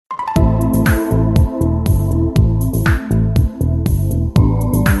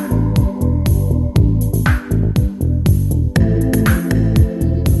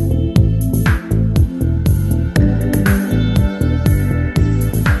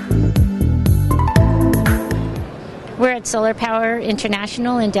at Solar Power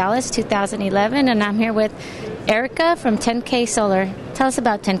International in Dallas, 2011, and I'm here with Erica from tenKsolar. Tell us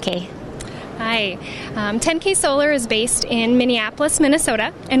about tenK. Hi. tenKsolar is based in Minneapolis,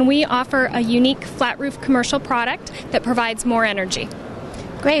 Minnesota, and we offer a unique flat roof commercial product that provides more energy.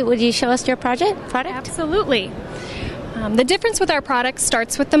 Great. Would you show us your product? Absolutely. The difference with our product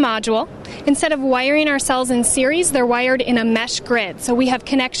starts with the module. Instead of wiring our cells in series, they're wired in a mesh grid, so we have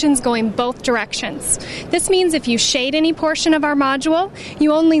connections going both directions. This means if you shade any portion of our module,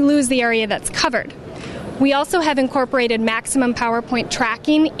 you only lose the area that's covered. We also have incorporated maximum power point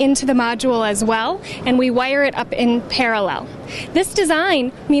tracking into the module as well, and we wire it up in parallel. This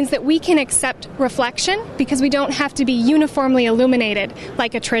design means that we can accept reflection because we don't have to be uniformly illuminated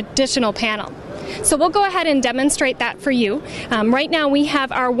like a traditional panel. So we'll go ahead and demonstrate that for you. Right now we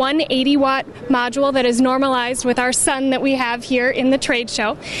have our 180-watt module that is normalized with our sun that we have here in the trade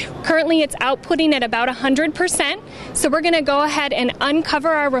show. Currently it's outputting at about 100%, so we're going to go ahead and uncover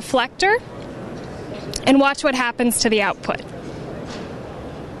our reflector and watch what happens to the output.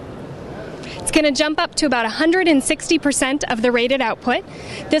 It's going to jump up to about 160% of the rated output.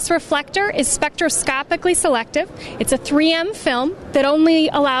 This reflector is spectroscopically selective. It's a 3M film that only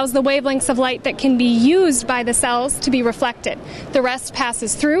allows the wavelengths of light that can be used by the cells to be reflected. The rest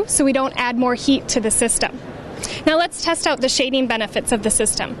passes through, so we don't add more heat to the system. Now let's test out the shading benefits of the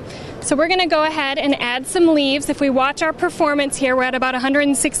system. So we're going to go ahead and add some leaves. If we watch our performance here, we're at about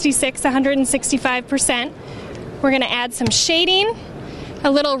 166, 165%. We're going to add some shading, a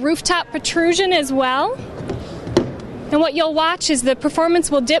little rooftop protrusion as well. And what you'll watch is the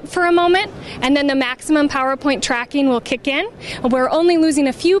performance will dip for a moment, and then the maximum power point tracking will kick in. We're only losing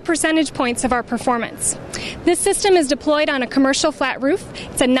a few percentage points of our performance. This system is deployed on a commercial flat roof.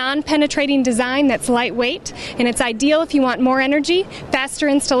 It's a non-penetrating design that's lightweight, and it's ideal if you want more energy, faster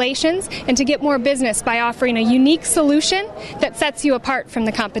installations, and to get more business by offering a unique solution that sets you apart from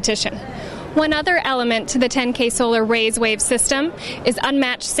the competition. One other element to the tenKsolar RAIS Wave system is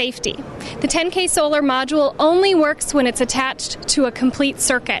unmatched safety. The tenKsolar module only works when it's attached to a complete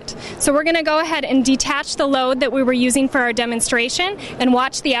circuit. So we're going to go ahead and detach the load that we were using for our demonstration and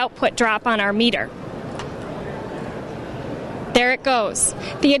watch the output drop on our meter. There it goes.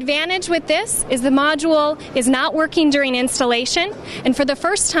 The advantage with this is the module is not working during installation, and for the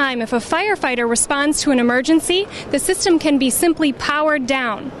first time, if a firefighter responds to an emergency, the system can be simply powered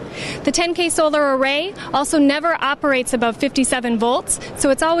down. The tenKsolar array also never operates above 57 volts, so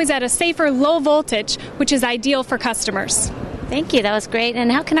it's always at a safer low voltage, which is ideal for customers. Thank you. That was great. And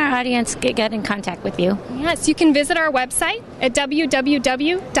how can our audience get in contact with you? Yes, you can visit our website at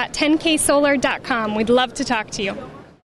www.tenKsolar.com. We'd love to talk to you.